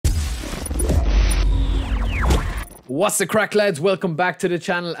What's the crack, lads? Welcome back to the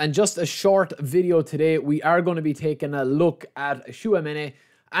channel, and just a short video today. We are going to be taking a look at TCHOUAMÉNI,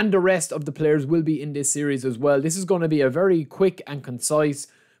 and the rest of the players will be in this series as well. This is going to be a very quick and concise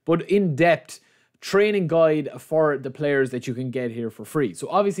but in-depth training guide for the players that you can get here for free. So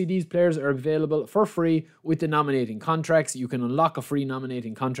obviously these players are available for free with the nominating contracts. You can unlock a free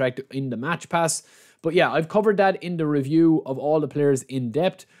nominating contract in the match pass. But yeah, I've covered that in the review of all the players in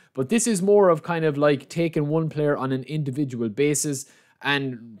depth. But this is more of kind of like taking one player on an individual basis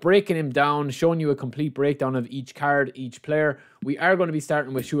and breaking him down, showing you a complete breakdown of each card, each player. We are going to be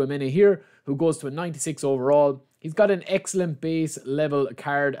starting with TCHOUAMÉNI here, who goes to a 96 overall. He's got an excellent base level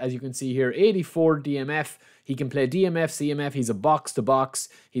card, as you can see here, 84 DMF. He can play DMF, CMF. He's a box-to-box.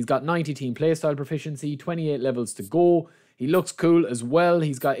 He's got 90 team playstyle proficiency, 28 levels to go. He looks cool as well.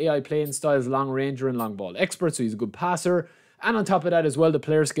 He's got AI playing styles, long ranger and long ball expert, so he's a good passer. And on top of that as well, the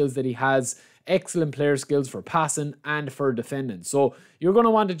player skills that he has, excellent player skills for passing and for defending. So you're going to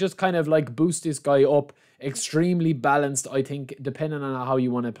want to just kind of like boost this guy up. Extremely balanced, I think, depending on how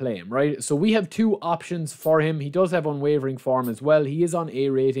you want to play him, right? So we have two options for him. He does have unwavering form as well. He is on A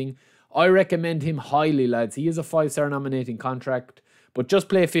rating. I recommend him highly, lads. He is a 5-star nominating contract, but just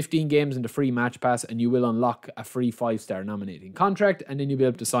play 15 games in the free match pass and you will unlock a free 5-star nominating contract, and then you'll be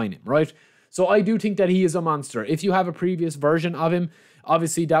able to sign him, right? So I do think that he is a monster. If you have a previous version of him,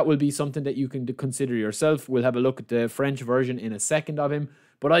 obviously that will be something that you can consider yourself. We'll have a look at the French version in a second of him.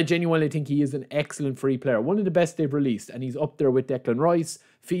 But I genuinely think he is an excellent free player. One of the best they've released. And he's up there with Declan Rice,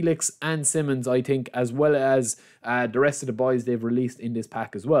 Felix and Simmons, I think, as well as the rest of the boys they've released in this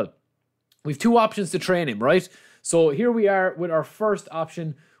pack as well. We've two options to train him, right? So here we are with our first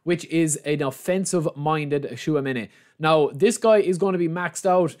option, which is an offensive-minded TCHOUAMÉNI. Now, this guy is going to be maxed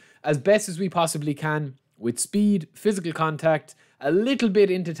out as best as we possibly can with speed, physical contact, a little bit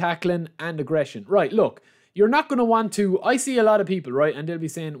into tackling and aggression. Right, look. You're not going to want to, I see a lot of people, right, and they'll be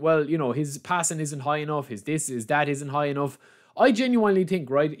saying, well, you know, his passing isn't high enough, his this, his that isn't high enough. I genuinely think,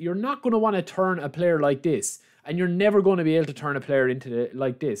 right, you're not going to want to turn a player like this, and you're never going to be able to turn a player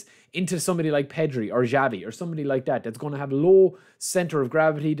into somebody like Pedri or Xavi or somebody like that that's going to have low center of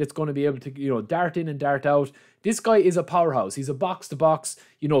gravity, that's going to be able to, you know, dart in and dart out. This guy is a powerhouse. He's a box-to-box,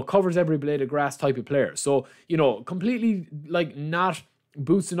 you know, covers every blade of grass type of player. So, you know, completely, like, not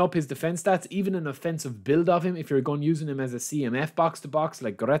boosting up his defense stats, even an offensive build of him, if you're going using him as a CMF box-to-box,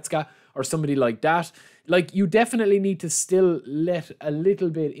 like Goretzka or somebody like that. Like, you definitely need to still let a little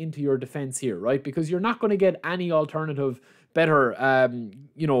bit into your defense here, right? Because you're not going to get any alternative better,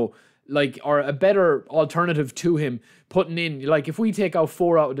 you know, like, or a better alternative to him putting in, like, if we take out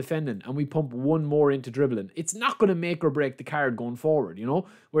 4 out of defending and we pump 1 more into dribbling, it's not going to make or break the card going forward, you know?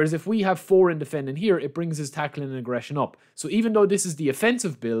 Whereas if we have 4 in defending here, it brings his tackling and aggression up. So even though this is the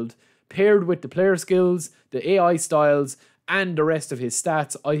offensive build, paired with the player skills, the AI styles, and the rest of his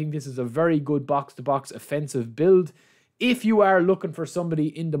stats, I think this is a very good box-to-box offensive build. If you are looking for somebody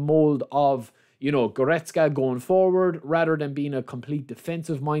in the mold of, you know, Goretzka going forward, rather than being a complete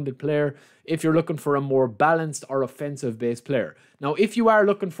defensive-minded player, if you're looking for a more balanced or offensive-based player. Now, if you are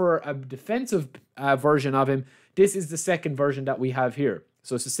looking for a defensive version of him, this is the second version that we have here.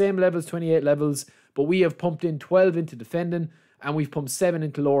 So it's the same levels, 28 levels, but we have pumped in 12 into defending, and we've pumped 7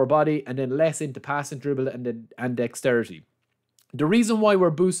 into lower body, and then less into pass and dribble and dexterity. The reason why we're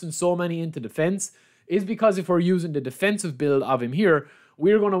boosting so many into defense is because if we're using the defensive build of him here,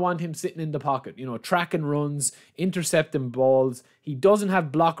 we're going to want him sitting in the pocket, you know, tracking runs, intercepting balls. He doesn't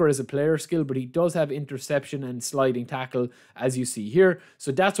have blocker as a player skill, but he does have interception and sliding tackle, as you see here.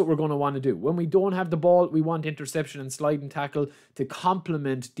 So that's what we're going to want to do. When we don't have the ball, we want interception and sliding tackle to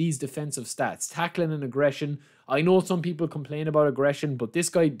complement these defensive stats. Tackling and aggression. I know some people complain about aggression, but this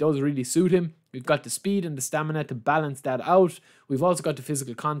guy does really suit him. We've got the speed and the stamina to balance that out. We've also got the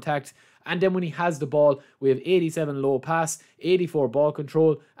physical contact. And then when he has the ball, we have 87 low pass, 84 ball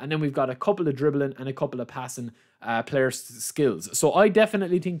control, and then we've got a couple of dribbling and a couple of passing player skills. So I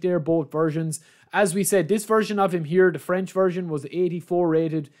definitely think they're both versions. As we said, this version of him here, the French version, was 84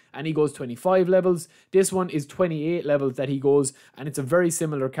 rated and he goes 25 levels. This one is 28 levels that he goes, and it's a very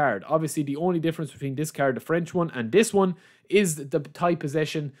similar card. Obviously, the only difference between this card, the French one, and this one is the tight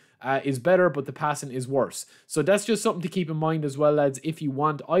possession is better, but the passing is worse. So that's just something to keep in mind as well, lads, if you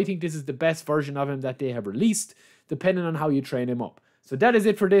want. I think this is the best version of him that they have released, depending on how you train him up. So that is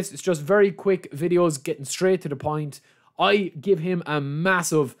it for this. It's just very quick videos, getting straight to the point. I give him a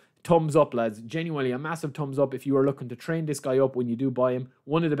massive thumbs up, lads. Genuinely, a massive thumbs up if you are looking to train this guy up when you do buy him.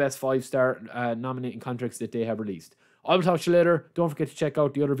 One of the best 5-star nominating contracts that they have released. I will talk to you later. Don't forget to check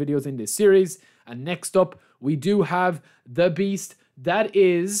out the other videos in this series. And next up, we do have the beast. That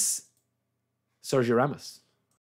is Sergio Ramos.